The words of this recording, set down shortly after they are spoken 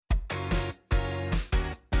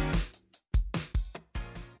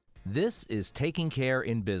This is Taking Care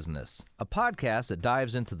in Business, a podcast that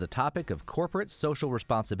dives into the topic of corporate social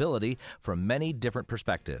responsibility from many different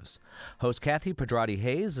perspectives. Host Kathy Pedrati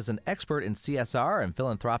Hayes is an expert in CSR and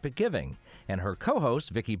philanthropic giving, and her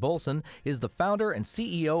co-host, Vicki Bolson, is the founder and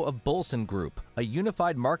CEO of Bolson Group, a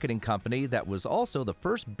unified marketing company that was also the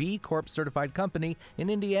first B Corp certified company in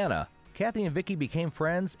Indiana. Kathy and Vicki became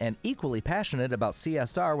friends and equally passionate about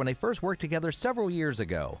CSR when they first worked together several years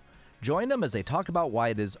ago. Join them as they talk about why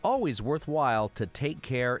it is always worthwhile to take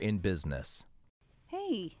care in business.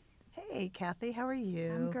 Hey. Hey, Kathy, how are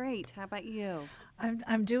you? I'm great. How about you?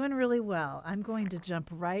 I'm doing really well. I'm going to jump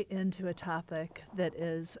right into a topic that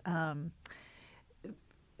is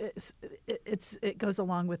it goes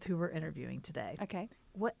along with who we're interviewing today. Okay.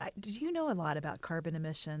 Do you know a lot about carbon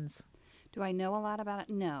emissions? Do I know a lot about it?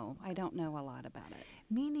 No, I don't know a lot about it.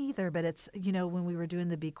 Me neither, but it's, when we were doing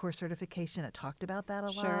the B Corp certification, it talked about that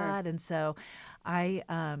a Sure. lot. And so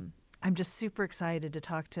I'm just super excited to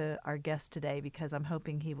talk to our guest today because I'm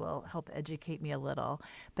hoping he will help educate me a little.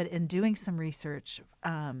 But in doing some research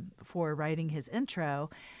for writing his intro,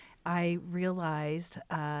 I realized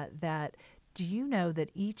that do you know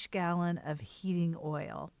that each gallon of heating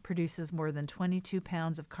oil produces more than 22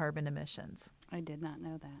 pounds of carbon emissions? I did not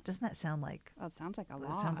know that. Doesn't that sound like? Oh, it sounds like a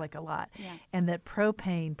lot. It sounds like a lot. Yeah. And that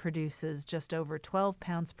propane produces just over 12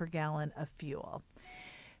 pounds per gallon of fuel.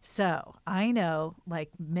 So I know,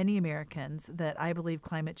 like many Americans, that I believe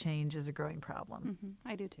climate change is a growing problem. Mm-hmm.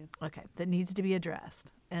 I do too. Okay, that needs to be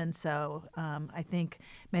addressed. And so I think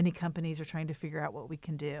many companies are trying to figure out what we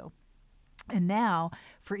can do. And now,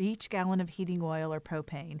 for each gallon of heating oil or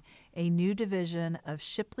propane, a new division of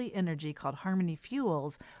Shipley Energy called Harmony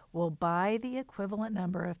Fuels will buy the equivalent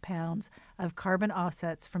number of pounds of carbon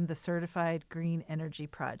offsets from the certified green energy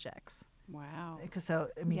projects. Wow. So,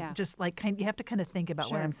 Yeah. just like you have to kind of think about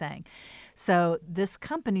Sure. what I'm saying. So this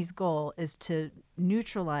company's goal is to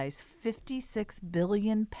neutralize 56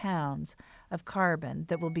 billion pounds of carbon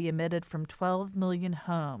that will be emitted from 12 million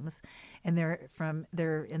homes, and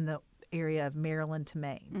they're in the area of Maryland to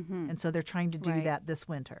Maine. Mm-hmm. And so they're trying to do Right. that this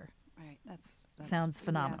winter. Right. That's Sounds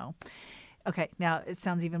phenomenal. Okay, now it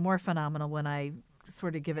sounds even more phenomenal when I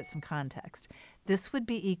sort of give it some context. This would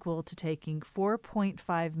be equal to taking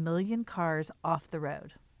 4.5 million cars off the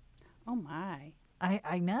road. Oh, my.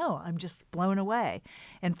 I know. I'm just blown away.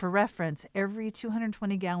 And for reference, every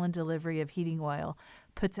 220-gallon delivery of heating oil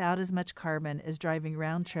puts out as much carbon as driving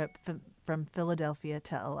round trip from Philadelphia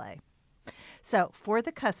to LA. So for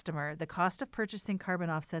the customer, the cost of purchasing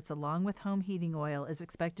carbon offsets along with home heating oil is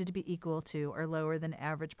expected to be equal to or lower than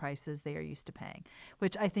average prices they are used to paying,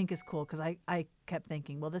 which I think is cool because I kept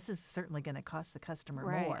thinking, well, this is certainly going to cost the customer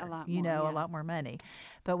Right, more, a lot more, a yeah. lot more money.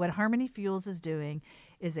 But what Harmony Fuels is doing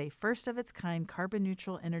is a first-of-its-kind carbon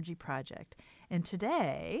neutral energy project. And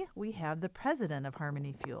today we have the president of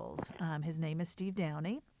Harmony Fuels. His name is Steve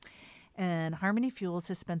Downey. And Harmony Fuels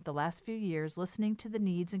has spent the last few years listening to the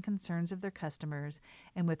needs and concerns of their customers,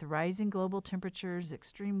 and with rising global temperatures,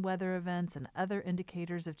 extreme weather events, and other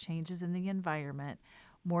indicators of changes in the environment,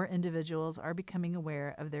 more individuals are becoming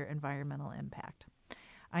aware of their environmental impact.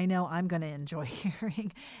 I know I'm going to enjoy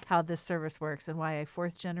hearing how this service works and why a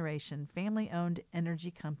fourth-generation, family-owned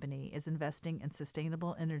energy company is investing in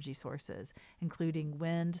sustainable energy sources, including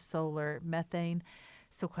wind, solar, methane,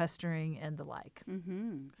 sequestering, and the like.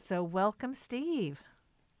 Mm-hmm. So welcome, Steve.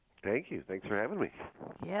 Thank you. Thanks for having me.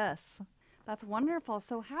 Yes. That's wonderful.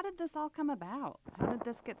 So how did this all come about? How did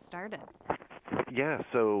this get started? Yeah,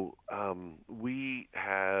 so we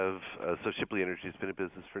have, Shipley Energy has been in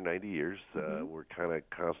business for 90 years. Mm-hmm. We're kind of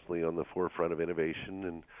constantly on the forefront of innovation,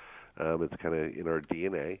 and it's kind of in our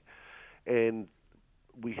DNA. And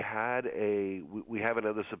we have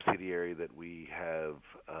another subsidiary that we have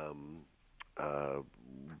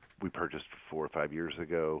we purchased 4 or 5 years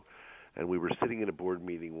ago, and we were sitting in a board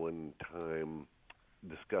meeting one time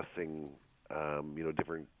discussing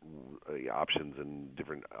different options and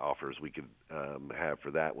different offers we could have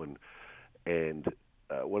for that one. And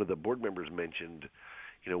one of the board members mentioned,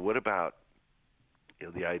 what about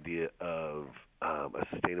the idea of a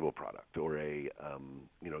sustainable product or a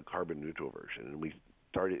carbon neutral version? And we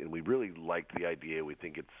started, and we really liked the idea. We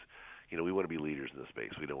think it's we want to be leaders in the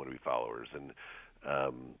space. We don't want to be followers. And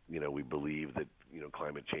we believe that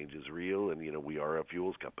climate change is real, and we are a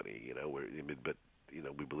fuels company. But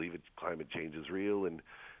we believe climate change is real, and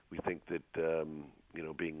we think that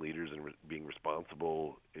being leaders and being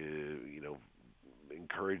responsible,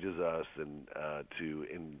 encourages us and to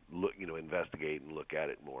investigate and look at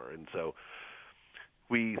it more. And so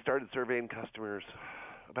we started surveying customers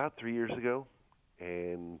about 3 years ago,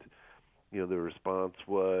 and the response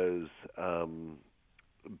was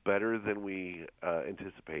better than we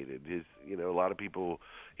anticipated. A lot of people,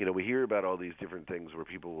 we hear about all these different things where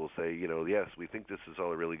people will say, yes, we think this is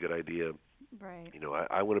all a really good idea. Right.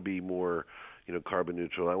 I want to be more, carbon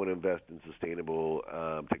neutral. I want to invest in sustainable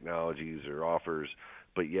technologies or offers,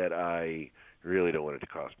 but yet I really don't want it to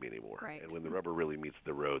cost me anymore. Right. And when the rubber really meets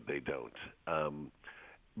the road, they don't.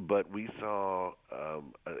 But we saw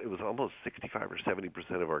it was almost 65 or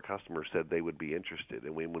 70% of our customers said they would be interested.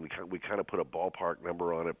 And when we kind of put a ballpark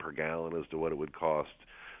number on it per gallon as to what it would cost,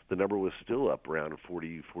 the number was still up around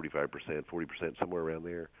 40, 45%, 40%, somewhere around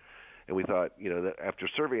there. And we thought, that after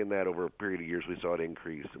surveying that over a period of years, we saw it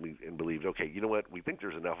increase, and believed, okay, you know what, we think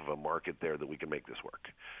there's enough of a market there that we can make this work.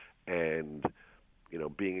 And,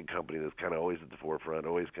 being a company that's kind of always at the forefront,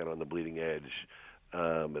 always kind of on the bleeding edge,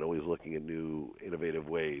 and always looking at new, innovative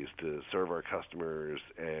ways to serve our customers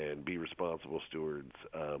and be responsible stewards,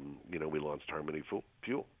 we launched Harmony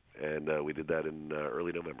Fuel, and we did that in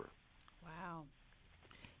early November. Wow.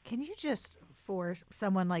 Can you just, for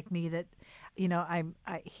someone like me that, I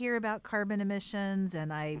hear about carbon emissions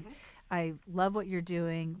and I love what you're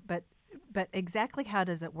doing, but exactly how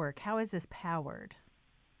does it work? How is this powered?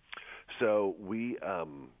 So we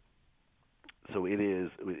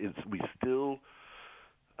still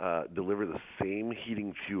deliver the same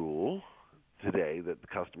heating fuel today that the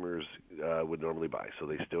customers would normally buy. So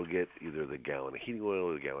they still get either the gallon of heating oil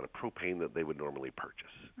or the gallon of propane that they would normally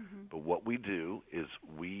purchase. Mm-hmm. But what we do is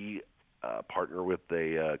we partner with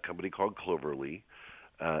a company called Cloverly,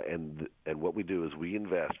 and what we do is we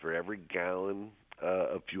invest for every gallon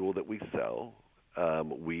of fuel that we sell,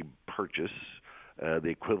 we purchase the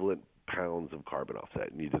equivalent pounds of carbon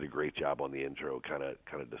offset, and you did a great job on the intro kind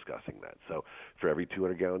of discussing that. So for every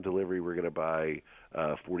 200-gallon delivery, we're going to buy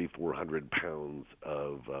 4,400 pounds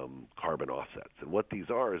of carbon offsets. And what these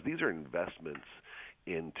are investments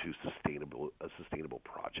into sustainable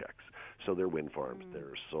projects. So they're wind farms,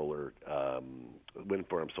 they're solar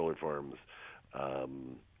farms,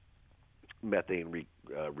 methane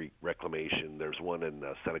reclamation. There's one in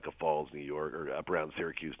Seneca Falls, New York, or up around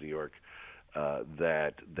Syracuse, New York,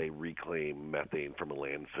 that they reclaim methane from a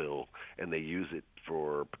landfill and they use it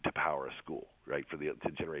to power a school, right? To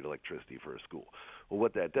generate electricity for a school. Well,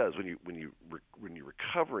 what that does when you're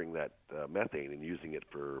recovering that methane and using it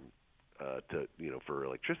for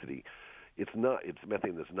electricity, it's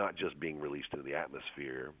methane that's not just being released into the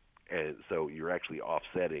atmosphere, and so you're actually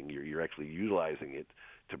offsetting. You're actually utilizing it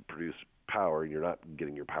to produce power. You're not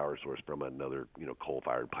getting your power source from another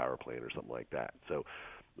coal-fired power plant or something like that. So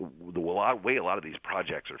the way a lot of these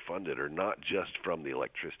projects are funded are not just from the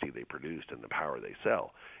electricity they produced and the power they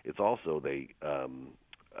sell. It's also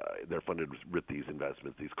they're funded with these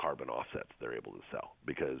investments, these carbon offsets they're able to sell.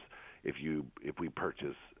 Because if we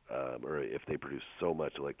purchase or if they produce so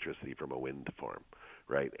much electricity from a wind farm,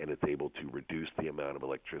 right, and it's able to reduce the amount of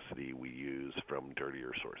electricity we use from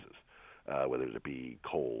dirtier sources, whether it be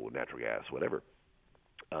coal, natural gas, whatever,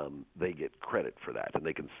 they get credit for that, and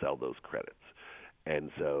they can sell those credits.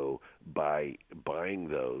 And so by buying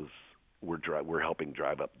those, we're helping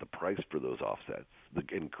drive up the price for those offsets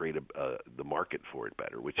and create the market for it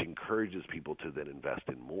better, which encourages people to then invest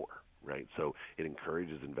in more, right? So it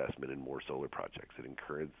encourages investment in more solar projects. It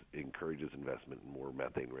encourages investment in more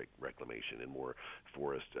methane reclamation and more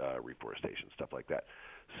forest reforestation, stuff like that.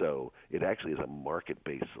 So it actually is a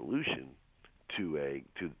market-based solution to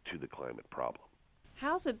the climate problem.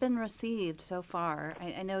 How's it been received so far?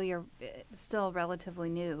 I know you're still relatively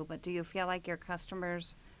new, but do you feel like your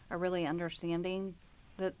customers are really understanding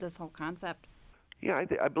this whole concept? Yeah,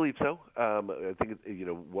 I believe so. I think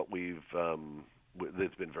what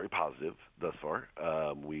it's been very positive thus far.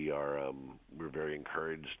 We're very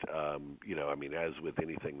encouraged. As with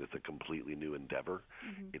anything that's a completely new endeavor,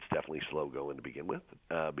 it's definitely slow going to begin with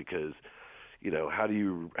because. How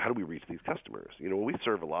do we reach these customers? We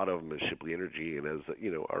serve a lot of them as Shipley Energy and as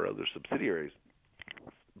our other subsidiaries,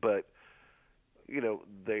 but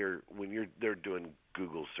they're doing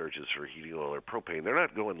Google searches for heating oil or propane. They're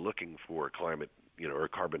not going looking for climate or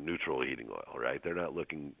carbon neutral heating oil, right? They're not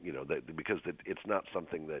looking because it's not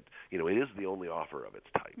something that it is the only offer of its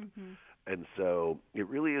type. Mm-hmm. And so it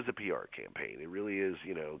really is a PR campaign. It really is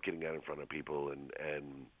getting out in front of people and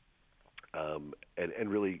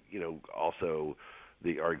really, also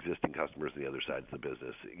our existing customers on the other sides of the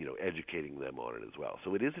business, educating them on it as well.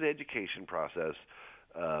 So it is an education process.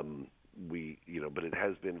 But it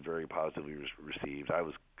has been very positively received. I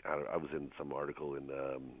was in some article in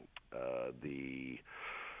the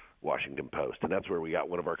Washington Post, and that's where we got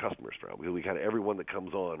one of our customers from. We kind of everyone that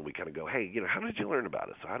comes on, we kind of go, hey, how did you learn about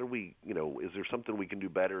us? How do we, is there something we can do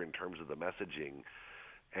better in terms of the messaging?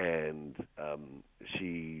 and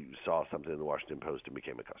she saw something in the Washington Post and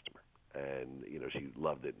became a customer. And she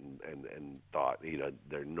loved it and thought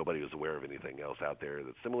nobody was aware of anything else out there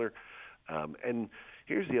that's similar. And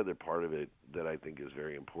here's the other part of it that I think is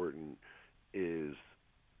very important: is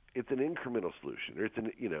it's an incremental solution, or it's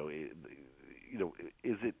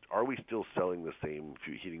are we still selling the same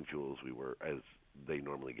heating fuels we were as they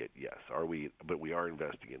normally get? Yes. Are we? But we are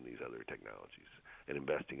investing in these other technologies and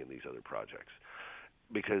investing in these other projects,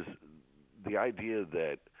 because the idea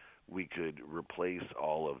that we could replace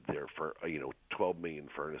all of their 12 million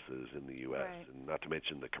furnaces in the U.S., Right. and not to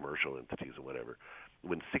mention the commercial entities and whatever,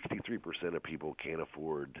 when 63% of people can't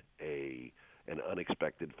afford an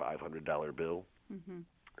unexpected $500 bill, Mm-hmm.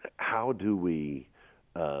 how do we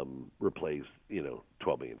replace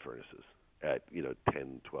 12 million furnaces at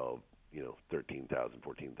 10, 12, $13,000,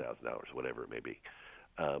 $14,000, whatever it may be?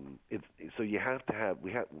 So we have to have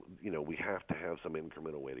some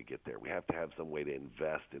incremental way to get there. We have to have some way to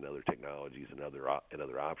invest in other technologies and other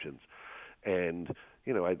options. And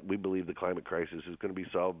we believe the climate crisis is going to be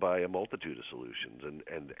solved by a multitude of solutions,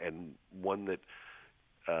 and one that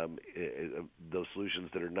those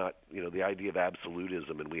solutions that are not, the idea of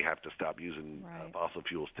absolutism and we have to stop using Right. fossil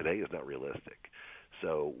fuels today is not realistic.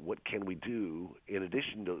 So what can we do in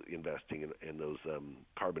addition to investing in those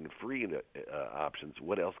carbon-free options?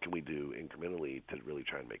 What else can we do incrementally to really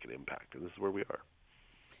try and make an impact? And this is where we are.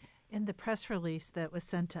 In the press release that was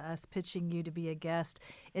sent to us pitching you to be a guest,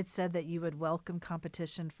 it said that you would welcome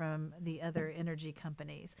competition from the other energy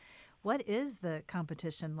companies. What is the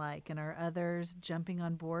competition like, and are others jumping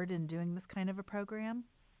on board and doing this kind of a program?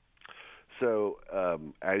 So,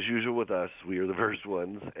 as usual with us, we are the first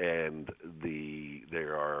ones, and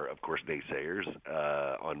there are, of course, naysayers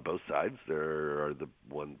on both sides. There are the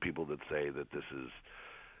people that say that this is,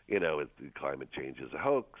 climate change is a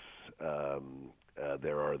hoax.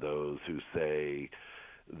 There are those who say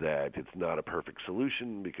that it's not a perfect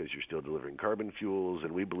solution because you're still delivering carbon fuels,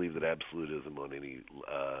 and we believe that absolutism on any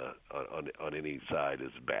side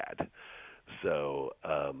is bad. So,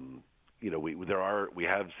 we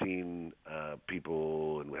have seen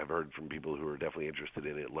people, and we have heard from people who are definitely interested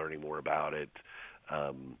in it, learning more about it.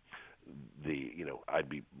 I'd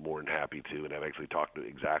be more than happy to, and I've actually talked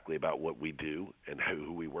exactly about what we do and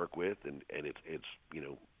who we work with, and it's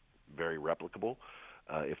very replicable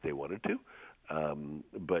if they wanted to.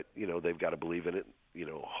 But they've got to believe in it,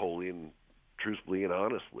 wholly and truthfully and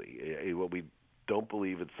honestly. What we don't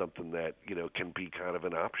believe it's something that can be kind of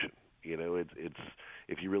an option. It's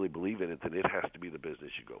if you really believe in it, then it has to be the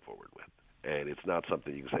business you go forward with, and it's not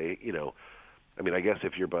something you can say. I guess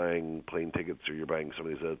if you're buying plane tickets or you're buying some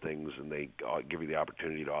of these other things, and they give you the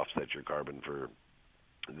opportunity to offset your carbon for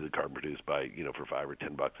the carbon produced by for $5 or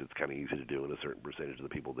 $10, it's kind of easy to do, and a certain percentage of the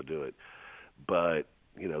people that do it. But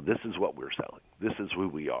this is what we're selling. This is who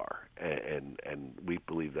we are, and we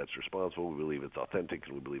believe that's responsible. We believe it's authentic,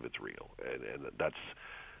 and we believe it's real, and that's.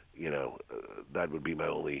 That would be my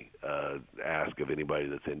only ask of anybody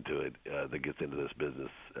that's into it, that gets into this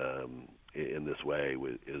business in this way,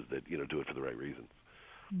 is that do it for the right reasons.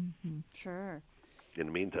 Mm-hmm. Sure. In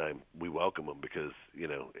the meantime, we welcome them because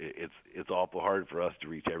it's awful hard for us to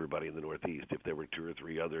reach everybody in the Northeast. If there were 2 or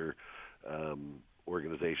 3 other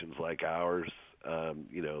organizations like ours, then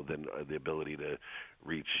the ability to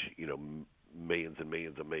reach millions and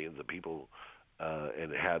millions and millions of people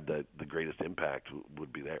and have the greatest impact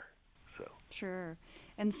would be there. So Sure.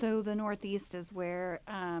 And so the Northeast is where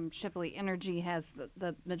Shipley Energy has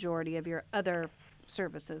the majority of your other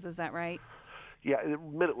services. Is that right? Yeah,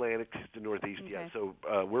 Mid-Atlantic to Northeast. Okay. Yeah. So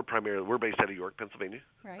we're based out of York, Pennsylvania.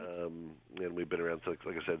 Right. And we've been around, like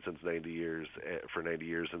I said, since 90 years, for 90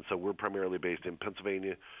 years. And so we're primarily based in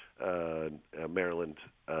Pennsylvania, Maryland,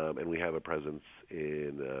 and we have a presence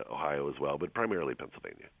in Ohio as well, but primarily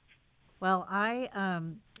Pennsylvania. Well,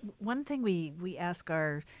 one thing we ask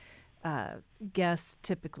our guests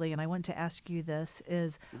typically, and I want to ask you this,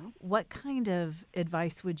 is what kind of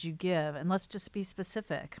advice would you give, and let's just be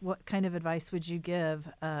specific, what kind of advice would you give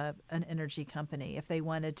an energy company if they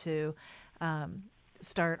wanted to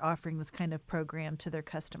start offering this kind of program to their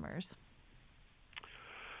customers?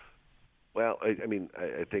 Well, I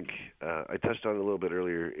think I touched on it a little bit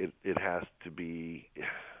earlier. It has to be,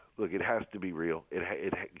 look, it has to be real.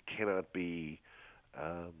 It cannot be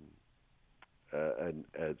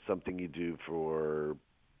something you do for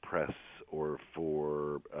press or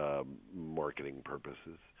for marketing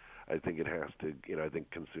purposes. I think it has to. I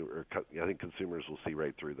think consumers will see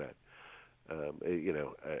right through that.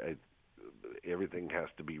 Everything has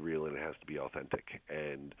to be real and it has to be authentic.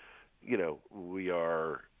 And we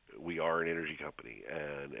are we are an energy company,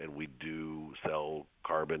 and we do sell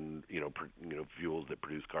carbon, fuels that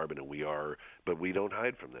produce carbon, but we don't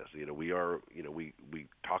hide from this. We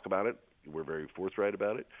talk about it. We're very forthright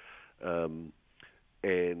about it,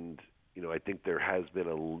 and I think there has been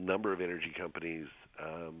a number of energy companies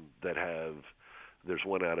that have. There's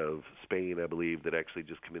one out of Spain, I believe, that actually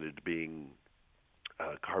just committed to being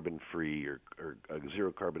carbon-free or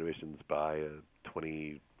zero carbon emissions by a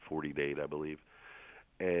 2040 date, I believe.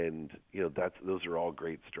 And those are all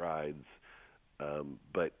great strides.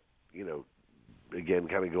 But again,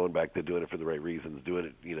 kind of going back to doing it for the right reasons, doing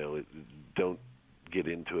it, don't get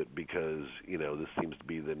into it because this seems to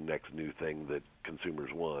be the next new thing that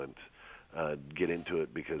consumers want. Get into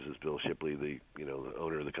it because, as Bill Shipley, the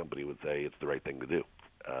owner of the company, would say, it's the right thing to do,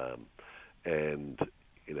 and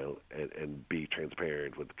be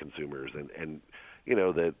transparent with the consumers, and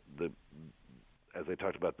that as I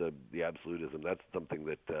talked about the absolutism, that's something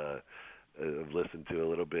that I've listened to a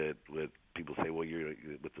little bit. With people say, well, you're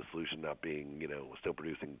with the solution not being still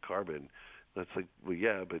producing carbon. That's like, well,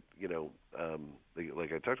 yeah, but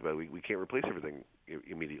like I talked about, we can't replace everything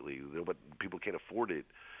immediately. But people can't afford it.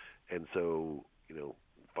 And so,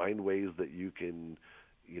 find ways that you can,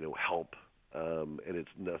 help. And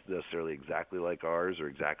it's not necessarily exactly like ours or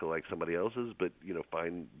exactly like somebody else's, but,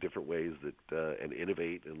 find different ways that and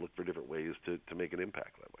innovate and look for different ways to make an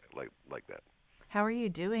impact that way, like that. How are you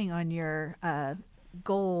doing on your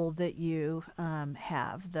goal that you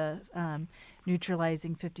have, the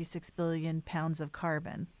neutralizing 56 billion pounds of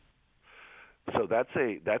carbon? So that's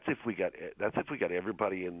if we got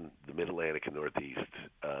everybody in the Mid-Atlantic and Northeast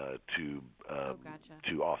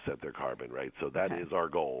to offset their carbon, right? So that is our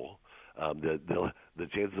goal. The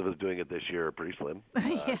chances of us doing it this year are pretty slim.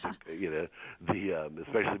 Yeah.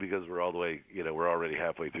 Especially because we're all the way, we're already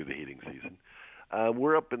halfway through the heating season.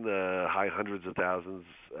 We're up in the high hundreds of thousands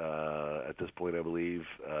at this point, I believe,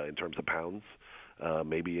 in terms of pounds.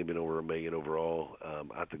 Maybe even over 1 million overall.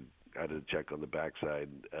 I had to check on the backside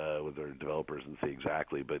with our developers and see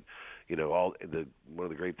exactly. But one of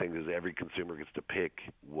the great things is every consumer gets to pick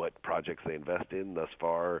what projects they invest in. Thus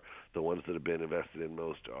far, the ones that have been invested in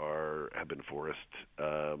most have been forest,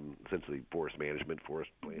 essentially forest management,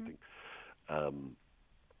 forest planting.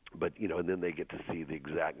 But and then they get to see the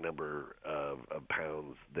exact number of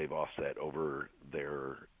pounds they've offset over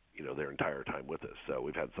their entire time with us. So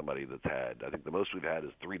we've had somebody that's had, I think the most we've had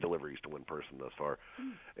is 3 deliveries to one person thus far.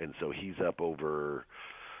 And so he's up over,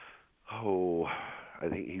 I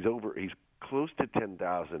think he's close to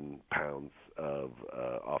 10,000 pounds of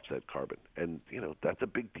offset carbon. And, that's a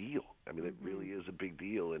big deal. I mean, it really is a big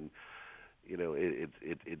deal. And,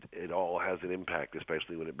 it all has an impact,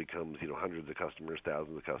 especially when it becomes, hundreds of customers,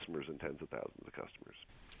 thousands of customers, and tens of thousands of customers.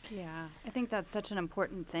 Yeah, I think that's such an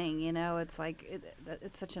important thing. It's like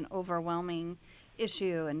it's such an overwhelming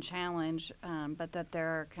issue and challenge, but that there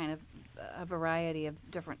are kind of a variety of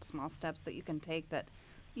different small steps that you can take that,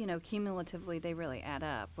 cumulatively they really add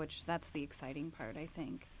up, which that's the exciting part, I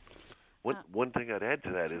think. One thing I'd add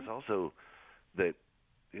to that is also that,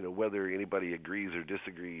 whether anybody agrees or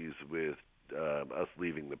disagrees with us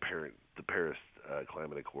leaving the Paris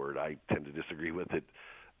Climate Accord, I tend to disagree with it.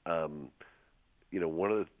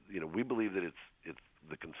 We believe that it's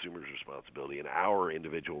the consumer's responsibility and our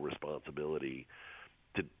individual responsibility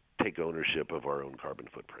to take ownership of our own carbon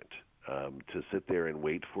footprint. To sit there and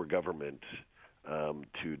wait for government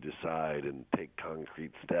to decide and take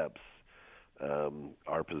concrete steps.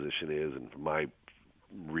 Our position is, and my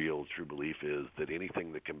real true belief is, that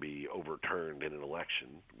anything that can be overturned in an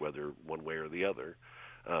election, whether one way or the other,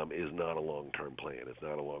 is not a long-term plan. It's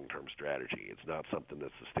not a long-term strategy. It's not something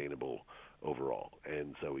that's sustainable overall.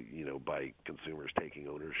 And so, by consumers taking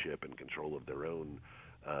ownership and control of their own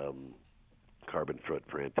carbon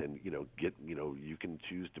footprint, and you can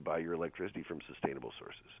choose to buy your electricity from sustainable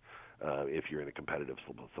sources. If you're in a competitive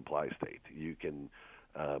supply state, you can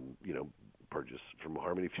purchase from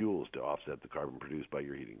Harmony Fuels to offset the carbon produced by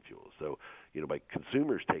your heating fuels. So, by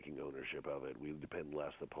consumers taking ownership of it, we depend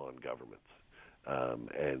less upon governments.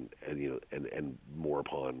 And more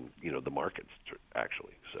upon the markets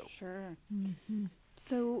actually. So sure. Mm-hmm.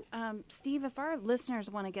 So Steve, if our listeners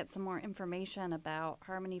want to get some more information about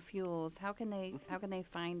Harmony Fuels, how can they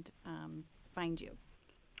find you?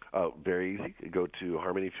 Very easy. Go to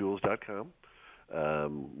harmonyfuels.com.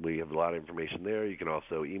 We have a lot of information there. You can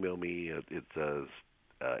also email me. It's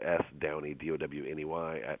sdowney,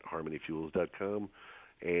 DOWNEY, @harmonyfuels.com,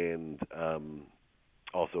 and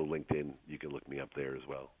also LinkedIn. You can look me up there as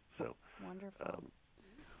well. So wonderful.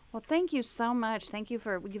 Well, thank you so much. Thank you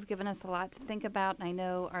you've given us a lot to think about, and I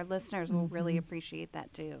know our listeners will really appreciate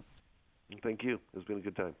that too. Thank you. It's been a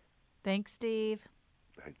good time. Thanks, Steve.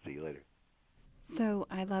 I'd see you later. So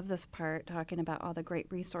I love this part, talking about all the great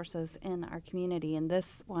resources in our community, and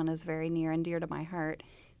this one is very near and dear to my heart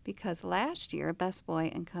because last year Best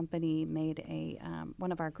Boy and Company made a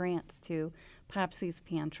one of our grants to Popsy's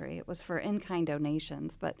Pantry. It was for in-kind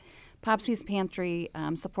donations, but Popsy's Pantry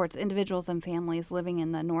supports individuals and families living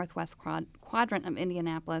in the northwest quadrant of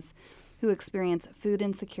Indianapolis who experience food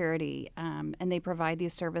insecurity, and they provide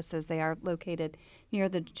these services. They are located near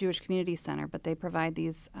the Jewish Community Center, but they provide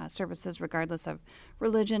these services regardless of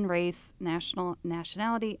religion, race,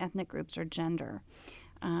 nationality, ethnic groups, or gender.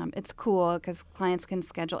 It's cool because clients can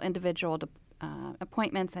schedule individual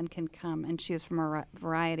appointments and can come and choose from a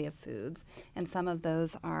variety of foods. And some of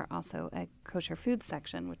those are also a kosher food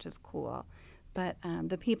section, which is cool. But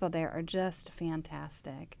the people there are just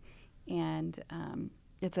fantastic. And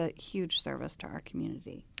it's a huge service to our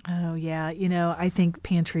community. Oh, yeah. You know, I think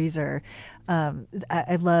pantries are,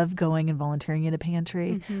 I love going and volunteering at a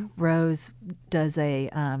pantry. Mm-hmm. Rose does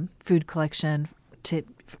a food collection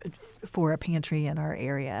for a pantry in our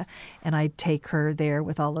area, and I take her there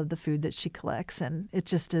with all of the food that she collects. And it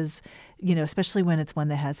just is, you know, especially when it's one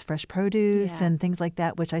that has fresh produce and things like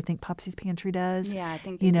that, which I think Popsy's Pantry does. Yeah, I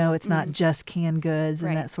think you know, it's not just canned goods and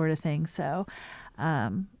Right. that sort of thing. So,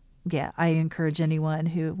 yeah, I encourage anyone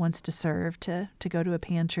who wants to serve to go to a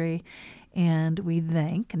pantry. And we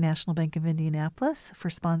thank National Bank of Indianapolis for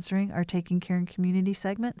sponsoring our Taking Care in Community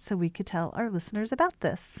segment so we could tell our listeners about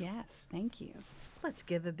this. Yes, thank you. Let's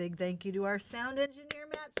give a big thank you to our sound engineer,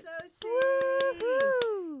 Matt Sosi.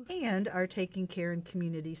 Woo-hoo! And our Taking Care in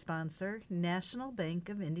Community sponsor, National Bank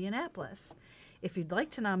of Indianapolis. If you'd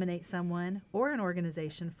like to nominate someone or an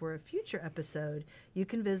organization for a future episode, you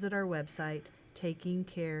can visit our website,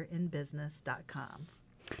 takingcareinbusiness.com.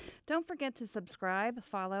 Don't forget to subscribe,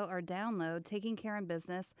 follow, or download Taking Care in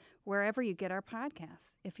Business wherever you get our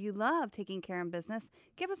podcasts. If you love Taking Care in Business,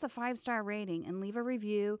 give us a 5-star rating and leave a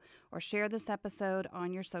review or share this episode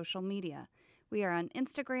on your social media. We are on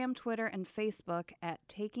Instagram, Twitter, and Facebook at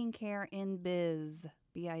Taking Care in Biz,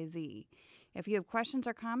 B-I-Z. If you have questions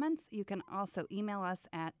or comments, you can also email us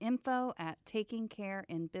at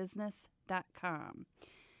info@takingcareinbusiness.com.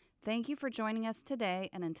 Thank you for joining us today,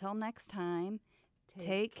 and until next time,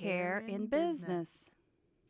 take care in business.